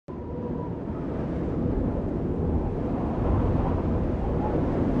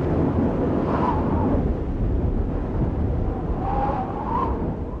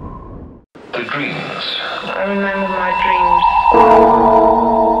young man of my dreams.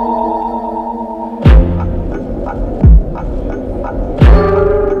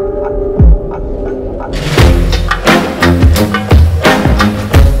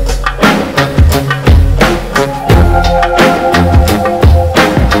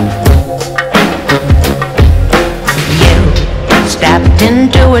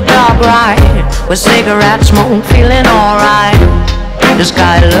 Into a dog ride with cigarette smoke, feeling alright. The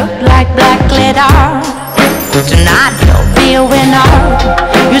sky looked like black glitter. Tonight you'll be a winner.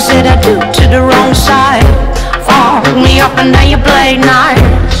 You said I do to the wrong side. Fuck me up and then you play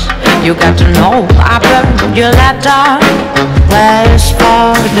nice. You got to know I burned your letter. Where's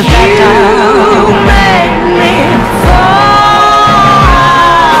for the better? You made me fall.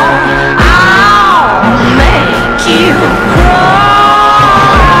 I'll make you cry.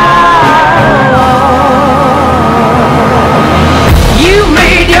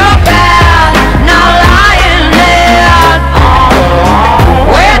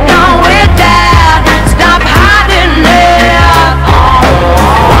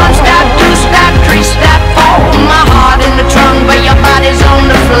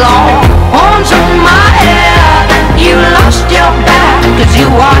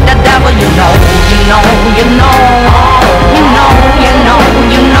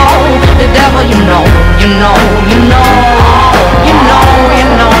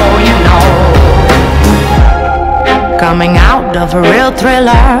 Coming out of a real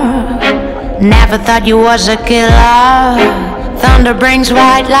thriller. Never thought you was a killer. Thunder brings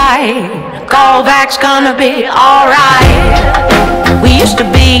white light. Callback's gonna be alright. We used to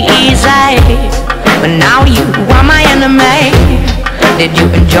be easy, but now you are my enemy. Did you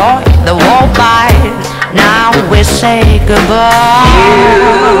enjoy the wall fight? Now we say goodbye.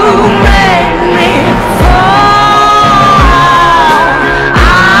 You made me fall.